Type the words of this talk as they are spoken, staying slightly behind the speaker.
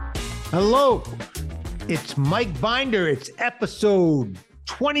Hello, it's Mike Binder. It's episode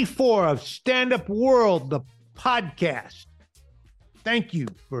 24 of Stand Up World, the podcast. Thank you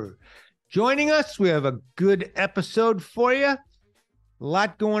for joining us. We have a good episode for you. A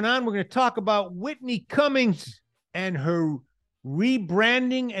lot going on. We're going to talk about Whitney Cummings and her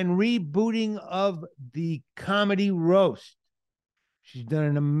rebranding and rebooting of the comedy roast. She's done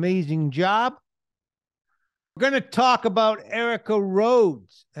an amazing job. We're going to talk about Erica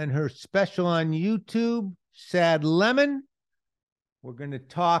Rhodes and her special on YouTube, Sad Lemon. We're going to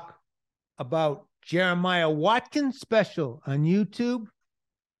talk about Jeremiah Watkins' special on YouTube,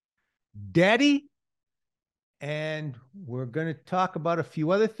 Daddy. And we're going to talk about a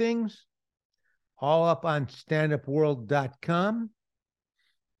few other things, all up on standupworld.com.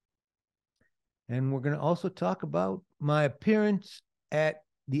 And we're going to also talk about my appearance at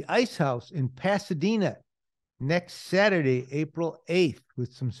the Ice House in Pasadena next Saturday, April 8th,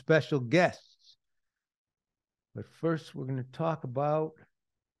 with some special guests. But first, we're going to talk about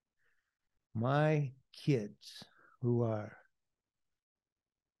my kids, who are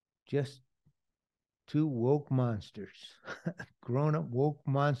just two woke monsters. Grown-up woke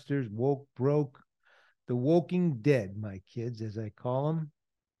monsters, woke broke. The woking dead, my kids, as I call them.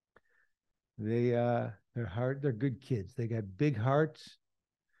 They're good kids. They got big hearts.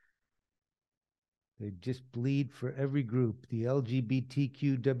 They just bleed for every group. The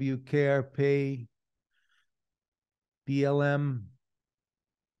LGBTQ, WKRP, BLM,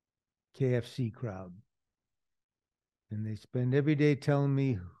 KFC crowd. And they spend every day telling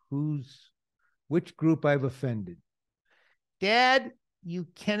me which group I've offended. Dad, you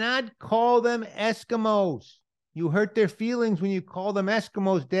cannot call them Eskimos. You hurt their feelings when you call them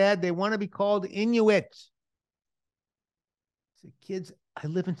Eskimos, Dad. They want to be called Inuits. I said, kids, I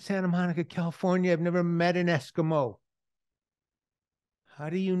live in Santa Monica, California. I've never met an Eskimo. How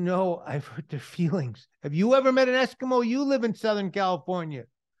do you know I've hurt their feelings? Have you ever met an Eskimo? You live in Southern California.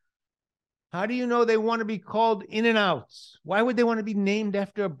 How do you know they want to be called In-N-Outs? Why would they want to be named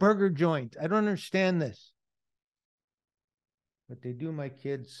after a burger joint? I don't understand this. But they do, my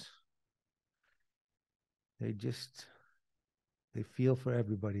kids. They feel for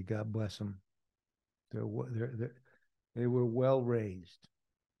everybody. God bless them. They were well raised.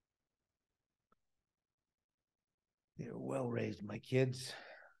 They were well raised, my kids.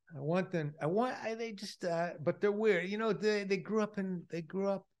 But they're weird. You know, they grew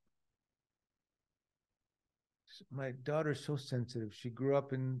up. My daughter's so sensitive. She grew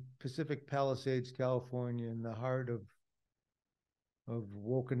up in Pacific Palisades, California, in the heart of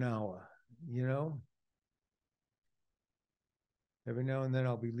Okinawa, you know? Every now and then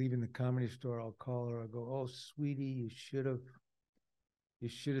I'll be leaving the comedy store. I'll call her. I'll go, oh, sweetie, you should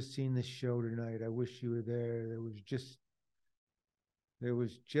have seen this show tonight. I wish you were there. There was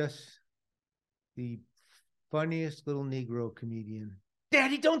just the funniest little Negro comedian.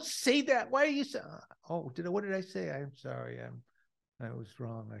 Daddy, don't say that. Why are you saying? Oh, what did I say? I'm sorry. I was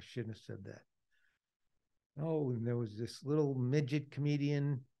wrong. I shouldn't have said that. Oh, and there was this little midget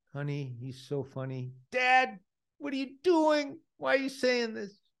comedian, honey. He's so funny. Dad, what are you doing? Why are you saying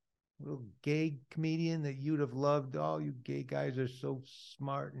this? Little gay comedian that you'd have loved. Oh, you gay guys are so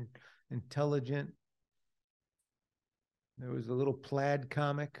smart and intelligent. There was a little plaid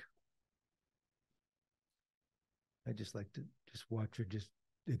comic. I just like to watch her just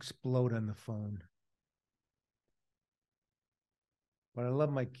explode on the phone. But I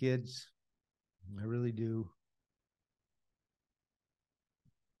love my kids. I really do.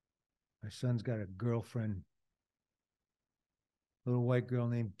 My son's got a girlfriend, little white girl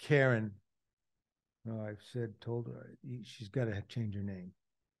named Karen. Oh, told her she's got to change her name.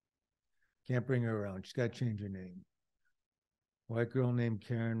 Can't bring her around. She's got to change her name. White girl named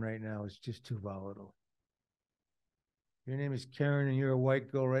Karen right now is just too volatile. Your name is Karen and you're a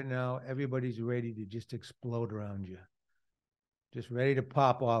white girl right now. Everybody's ready to just explode around you. Just ready to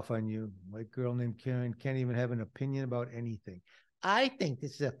pop off on you. White girl named Karen can't even have an opinion about anything. I think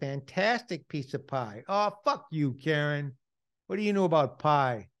this is a fantastic piece of pie. Oh, fuck you, Karen. What do you know about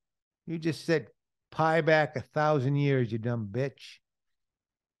pie? You just said pie back 1,000 years, you dumb bitch.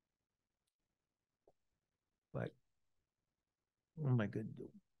 But what am I going to do?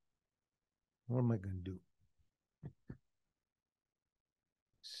 What am I going to do?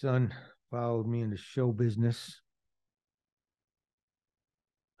 Son followed me into show business.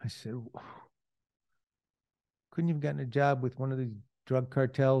 I said, couldn't you have gotten a job with one of these drug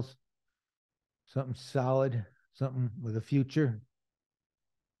cartels? Something solid, something with a future.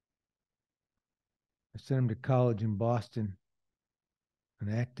 I sent him to college in Boston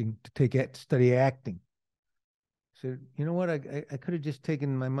and study acting. said, you know what? I could have just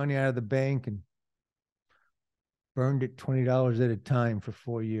taken my money out of the bank and burned it $20 at a time for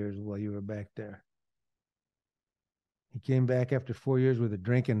 4 years while you were back there. He came back after 4 years with a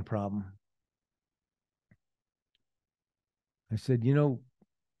drinking problem. I said, you know,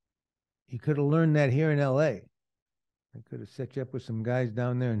 you could have learned that here in LA. I could have set you up with some guys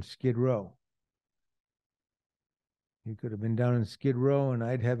down there in Skid Row. You could have been down in Skid Row and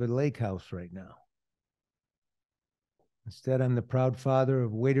I'd have a lake house right now. Instead, I'm the proud father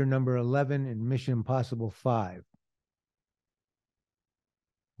of waiter number 11 in Mission Impossible 5.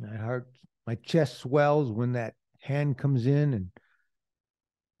 My chest swells when that hand comes in and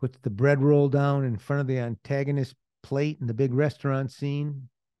puts the bread roll down in front of the antagonist plate in the big restaurant scene.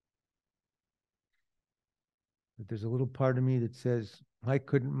 But there's a little part of me that says, why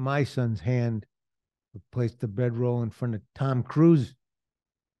couldn't my son's hand place the bread roll in front of Tom Cruise?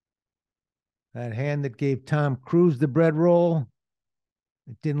 That hand that gave Tom Cruise the bread roll,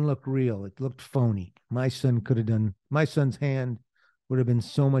 it didn't look real. It looked phony. My son's hand would have been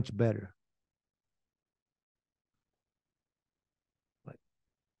so much better. But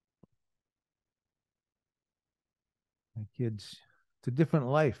my kids, it's a different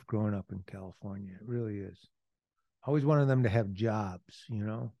life growing up in California. It really is. I always wanted them to have jobs, you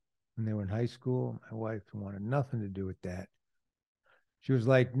know. When they were in high school, my wife wanted nothing to do with that. She was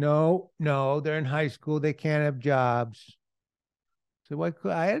like, no, they're in high school. They can't have jobs. So why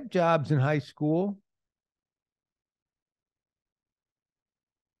could I had jobs in high school?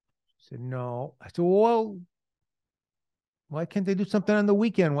 She said, no. I said, well, why can't they do something on the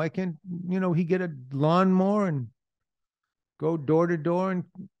weekend? Why can't, he get a lawnmower and go door to door and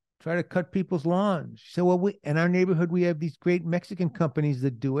try to cut people's lawns? She said, well, in our neighborhood, we have these great Mexican companies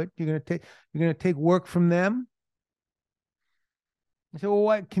that do it. You're going to take work from them? I said, well,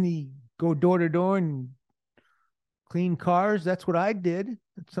 what? Can he go door to door and clean cars? That's what I did.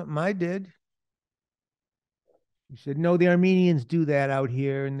 That's something I did. He said, no, the Armenians do that out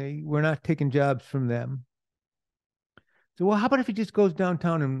here, and we're not taking jobs from them. So, well, how about if he just goes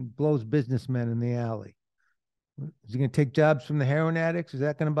downtown and blows businessmen in the alley? Is he going to take jobs from the heroin addicts? Is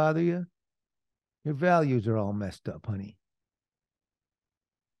that going to bother you? Your values are all messed up, honey.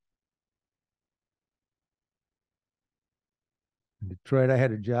 In Detroit, I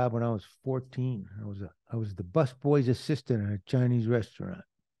had a job when I was 14. I was the busboy's assistant at a Chinese restaurant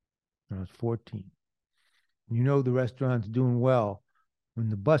when I was 14. You know the restaurant's doing well when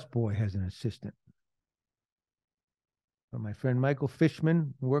the busboy has an assistant. But my friend Michael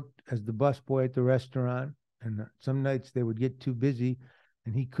Fishman worked as the busboy at the restaurant, and some nights they would get too busy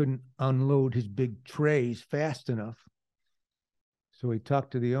and he couldn't unload his big trays fast enough. So he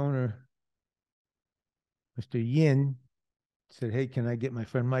talked to the owner, Mr. Yin, said, hey, can I get my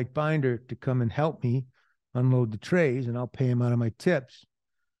friend Mike Binder to come and help me unload the trays, and I'll pay him out of my tips.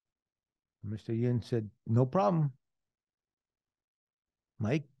 And Mr. Yin said, no problem.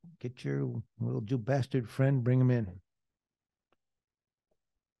 Mike, get your little Jew bastard friend, bring him in.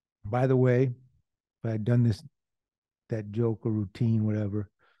 By the way, if I had done that joke or routine, whatever,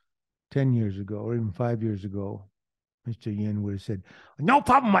 10 years ago or even 5 years ago, Mr. Yin would have said, no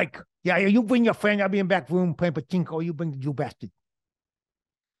problem, Mike. Yeah, you bring your friend. I'll be in back room playing pachinko. You bring the Jew bastard.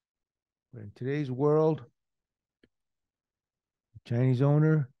 But in today's world, the Chinese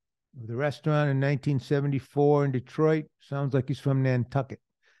owner of the restaurant in 1974 in Detroit sounds like he's from Nantucket.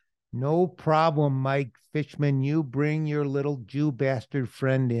 No problem, Mike Fishman. You bring your little Jew bastard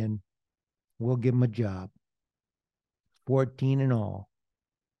friend in. We'll give him a job. 14 and all.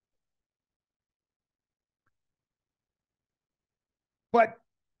 But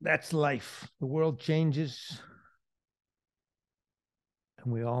that's life. The world changes,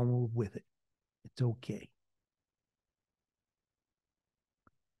 and we all move with it. It's okay.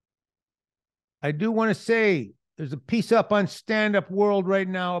 I do want to say there's a piece up on Standupworld right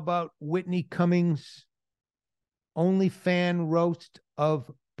now about Whitney Cummings' OnlyFans roast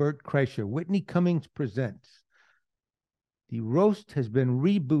of Bert Kreischer. Whitney Cummings presents. The roast has been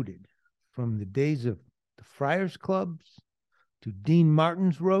rebooted from the days of the Friars Clubs to Dean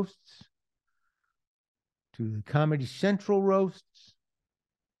Martin's roasts, to the Comedy Central roasts,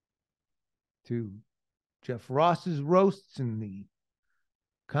 to Jeff Ross's roasts in the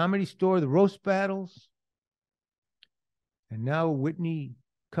Comedy Store, the roast battles. And now Whitney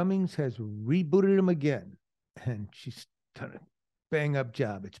Cummings has rebooted them again. And she's done a bang-up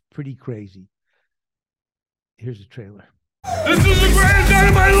job. It's pretty crazy. Here's a trailer. This is the greatest night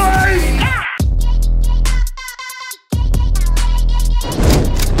of my life! Ah!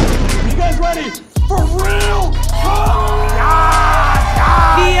 You guys ready for real talk?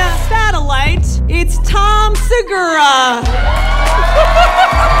 Via satellite, it's Tom Segura.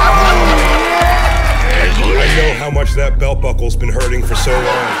 belt buckle's been hurting for so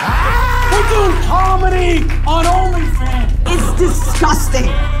long. We're doing comedy on OnlyFans. It's disgusting.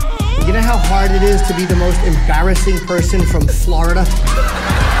 You know how hard it is to be the most embarrassing person from Florida?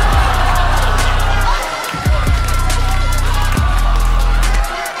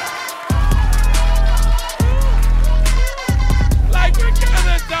 Like we're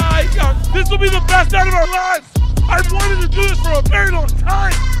gonna die young. This will be the best night of our lives. I've wanted to do this for a very long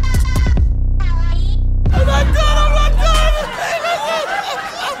time. I'm not done.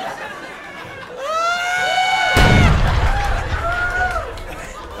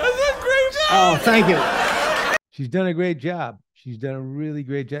 Oh, thank you. She's done a great job. She's done a really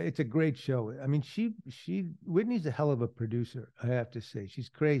great job. It's a great show. I mean, Whitney's a hell of a producer, I have to say. She's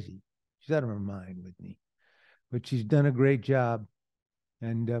crazy. She's out of her mind, Whitney. But she's done a great job.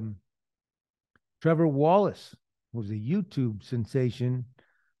 And Trevor Wallace was a YouTube sensation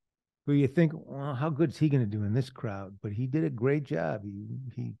who you think, well, how good is he going to do in this crowd? But he did a great job.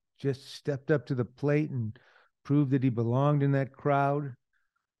 He just stepped up to the plate and proved that he belonged in that crowd.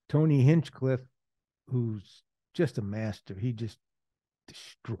 Tony Hinchcliffe, who's just a master. He just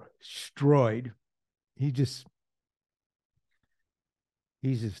destroyed. He's just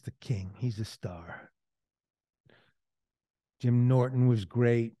the king. He's a star. Jim Norton was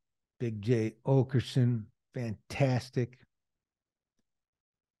great. Big J. Okerson, fantastic.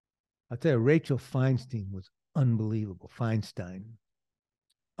 I'll tell you, Rachel Feinstein was unbelievable.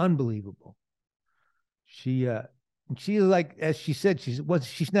 Unbelievable. She like, as she said, she's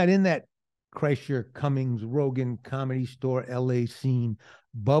not in that Kreischer, Cummings, Rogan Comedy Store, LA scene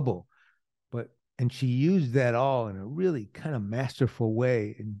bubble, and she used that all in a really kind of masterful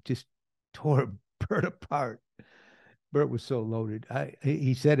way and just tore Bert apart. Bert was so loaded.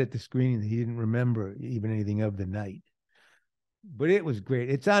 He said at the screening that he didn't remember even anything of the night, but it was great.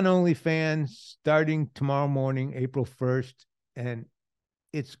 It's on OnlyFans starting tomorrow morning, April 1st, and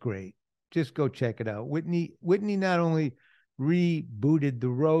it's great. Just go check it out. Whitney not only rebooted the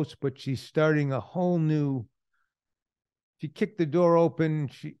roast, but she's starting a whole new. She kicked the door open.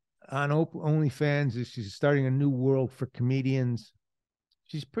 She on OnlyFans. She's starting a new world for comedians.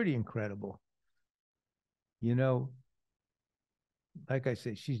 She's pretty incredible. You know, like I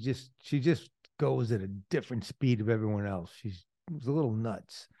say, she just goes at a different speed of everyone else. She's a little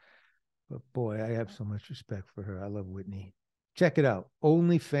nuts, but boy, I have so much respect for her. I love Whitney. Check it out.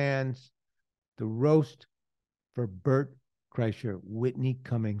 OnlyFans. The roast for Bert Kreischer, Whitney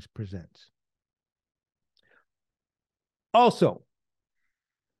Cummings presents. Also,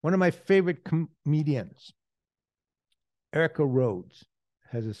 one of my favorite comedians, Erica Rhodes,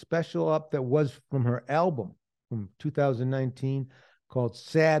 has a special up that was from her album from 2019 called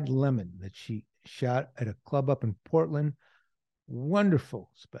Sad Lemon that she shot at a club up in Portland.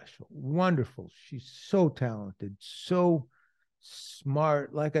 Wonderful special. Wonderful. She's so talented, so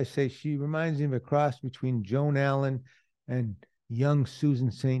smart. Like I say, she reminds me of a cross between Joan Allen and young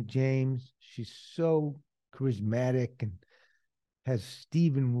Susan St. James. She's so charismatic and has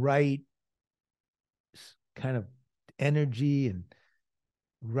Stephen Wright kind of energy and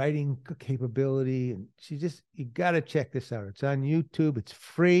writing capability. And you got to check this out. It's on YouTube. It's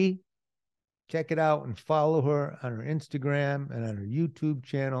free. Check it out and follow her on her Instagram and on her YouTube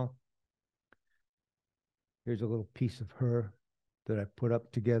channel. Here's a little piece of her that I put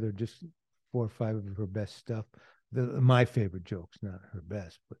up together, just 4 or 5 of her best stuff. My favorite jokes, not her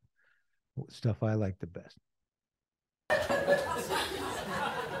best, but stuff I like the best.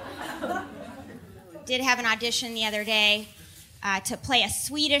 Did have an audition the other day to play a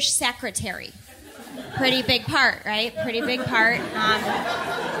Swedish secretary. Pretty big part, right? Pretty big part.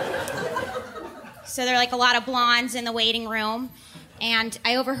 So there are like a lot of blondes in the waiting room, and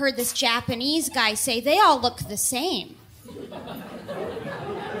I overheard this Japanese guy say, "They all look the same." And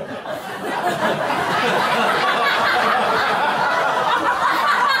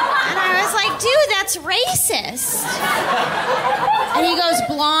I was like, dude, that's racist. And he goes,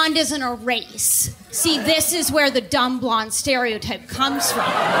 blonde isn't a race. See, this is where the dumb blonde stereotype comes from.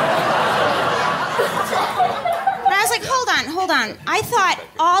 And I was like, hold on. I thought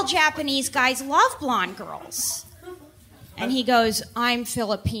all Japanese guys love blonde girls. And he goes, I'm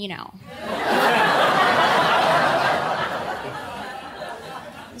Filipino.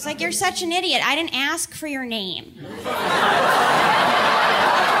 It's like, you're such an idiot. I didn't ask for your name.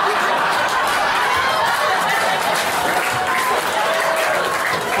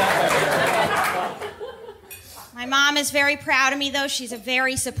 My mom is very proud of me, though. She's a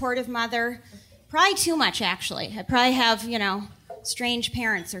very supportive mother. Probably too much, actually. I probably have, strange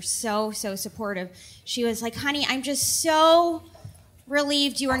parents. They're so supportive. She was like, honey, I'm just so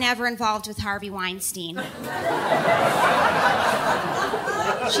relieved you were never involved with Harvey Weinstein.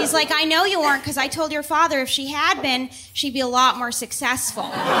 She's like, I know you weren't because I told your father if she had been, she'd be a lot more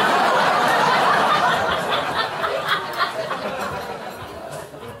successful.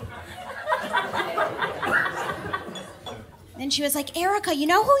 Then she was like, Erica, you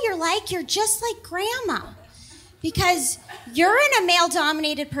know who you're like? You're just like Grandma. Because you're in a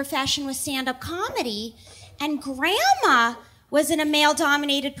male-dominated profession with stand-up comedy, and Grandma was in a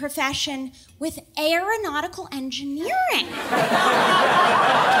male-dominated profession with aeronautical engineering.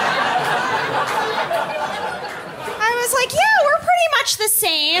 I was like, yeah, we're pretty much the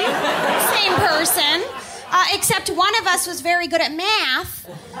same person, except one of us was very good at math,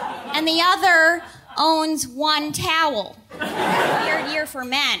 and the other owns one towel. Weird year for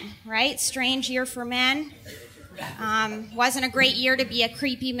men, right? Strange year for men. Wasn't a great year to be a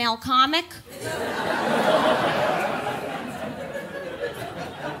creepy male comic.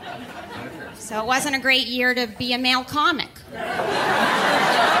 So it wasn't a great year to be a male comic.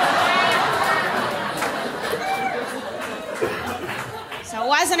 So it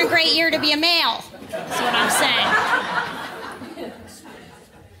wasn't a great year to be a male. That's what I'm saying.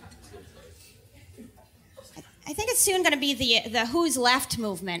 I think it's soon going to be the Who's Left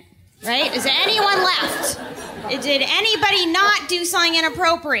movement, right? Is anyone left? Did anybody not do something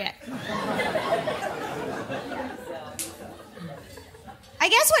inappropriate? I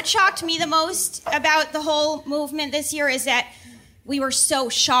guess what shocked me the most about the whole movement this year is that we were so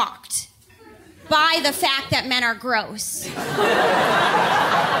shocked by the fact that men are gross.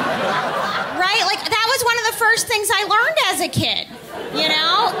 Right? Like, that was one of the first things I learned as a kid. You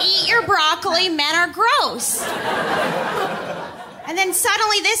know? Eat your broccoli, men are gross. And then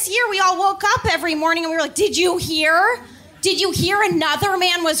suddenly this year we all woke up every morning and we were like, did you hear? Did you hear another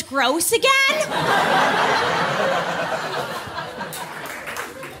man was gross again?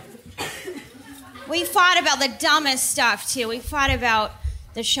 We fought about the dumbest stuff, too. We fought about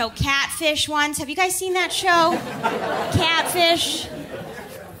the show Catfish once. Have you guys seen that show? Catfish?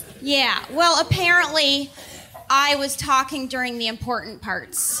 Yeah. Well, apparently, I was talking during the important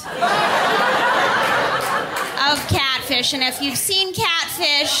parts of Catfish. And if you've seen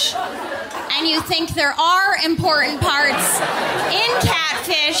Catfish and you think there are important parts in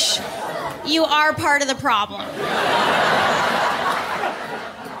Catfish, you are part of the problem.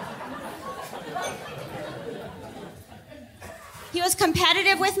 He was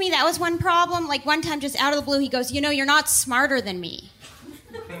competitive with me. That was one problem. Like, one time, just out of the blue, he goes, you know, you're not smarter than me.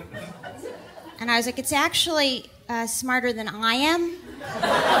 And I was like, it's actually smarter than I am.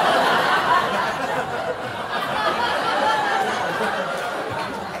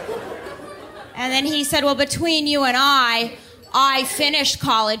 And then he said, well, between you and I finished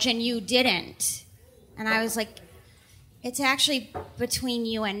college and you didn't. And I was like, it's actually between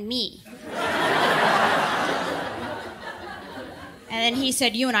you and me. And then he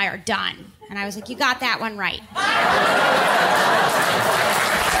said, you and I are done. And I was like, you got that one right.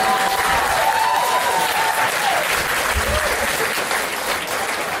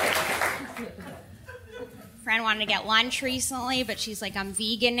 Friend wanted to get lunch recently, but she's like, I'm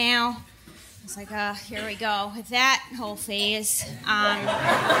vegan now. I was like, here we go with that whole phase. I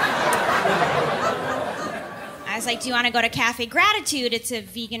was like, do you want to go to Cafe Gratitude? It's a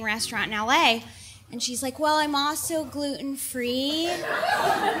vegan restaurant in LA. And she's like, well, I'm also gluten-free,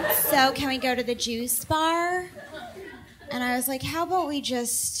 so can we go to the juice bar? And I was like, how about we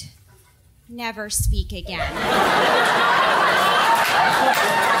just never speak again?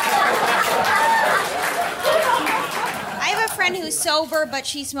 I have a friend who's sober, but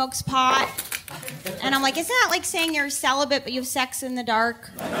she smokes pot. And I'm like, isn't that like saying you're celibate, but you have sex in the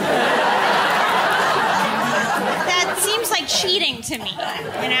dark? That seems like cheating to me,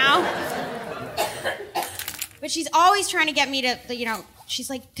 you know? But she's always trying to get me to, you know, she's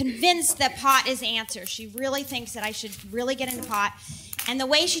like convinced that pot is the answer. She really thinks that I should really get into pot. And the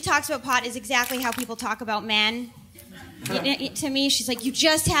way she talks about pot is exactly how people talk about men. To me, she's like, you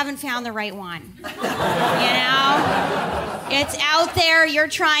just haven't found the right one. You know? It's out there. You're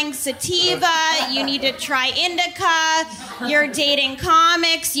trying sativa. You need to try indica. You're dating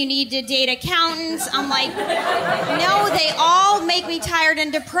comics. You need to date accountants. I'm like, no, they all make me tired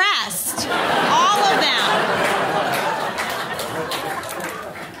and depressed. All of them.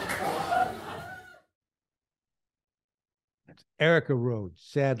 That's Erica Rhodes,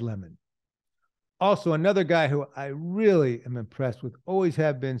 Sad Lemon. Also, another guy who I really am impressed with, always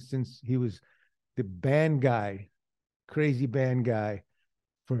have been since he was the band guy, crazy band guy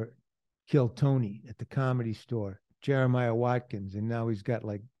for Kill Tony at the Comedy Store, Jeremiah Watkins. And now he's got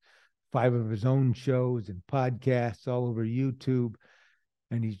like 5 of his own shows and podcasts all over YouTube.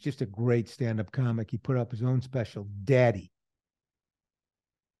 And he's just a great stand-up comic. He put up his own special, Daddy.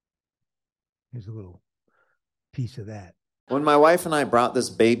 Here's a little piece of that. When my wife and I brought this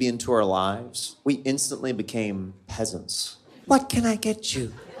baby into our lives, we instantly became peasants. What can I get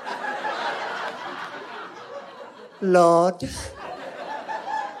you? Lord.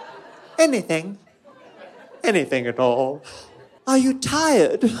 Anything. Anything at all. Are you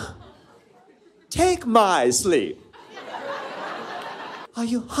tired? Take my sleep. Are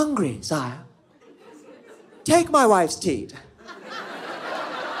you hungry, sire? Take my wife's teat.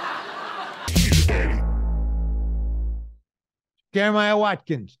 Jeremiah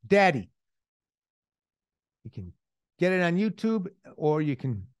Watkins, Daddy. You can get it on YouTube, or you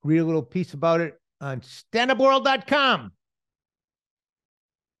can read a little piece about it on standupworld.com.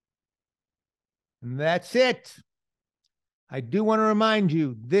 And that's it. I do want to remind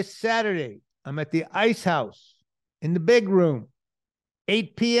you, this Saturday, I'm at the Ice House in the big room,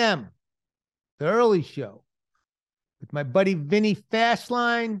 8 p.m., the early show, with my buddy Vinny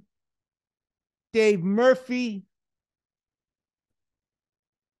Fastline, Dave Murphy,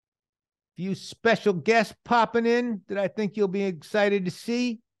 few special guests popping in that I think you'll be excited to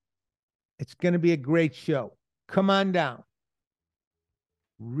see. It's going to be a great show. Come on down.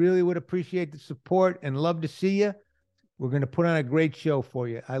 Really would appreciate the support and love to see you. We're going to put on a great show for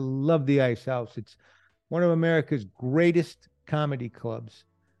you. I love the Ice House. It's one of America's greatest comedy clubs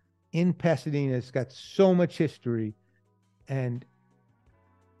in Pasadena. It's got so much history. And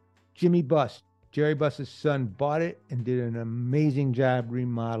Jimmy Buss, Jerry Buss's son, bought it and did an amazing job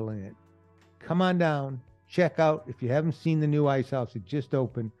remodeling it. Come on down. Check out. If you haven't seen the new Ice House, it just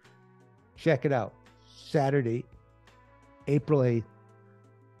opened. Check it out. Saturday, April 8th,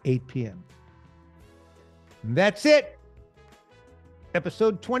 8 p.m. And that's it.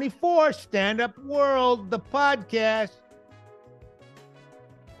 Episode 24, Stand Up World, the podcast.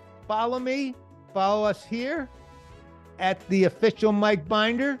 Follow me. Follow us here at the official Mike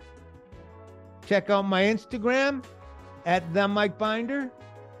Binder. Check out my Instagram at the Mike Binder.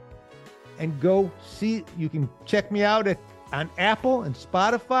 And go see, you can check me out on Apple and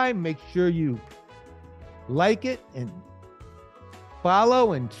Spotify. Make sure you like it and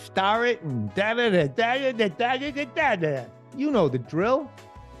follow and star it and da-da-da-da-da-da-da-da-da. You know the drill.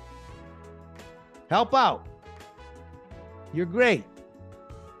 Help out. You're great.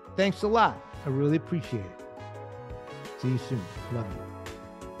 Thanks a lot. I really appreciate it. See you soon. Love you.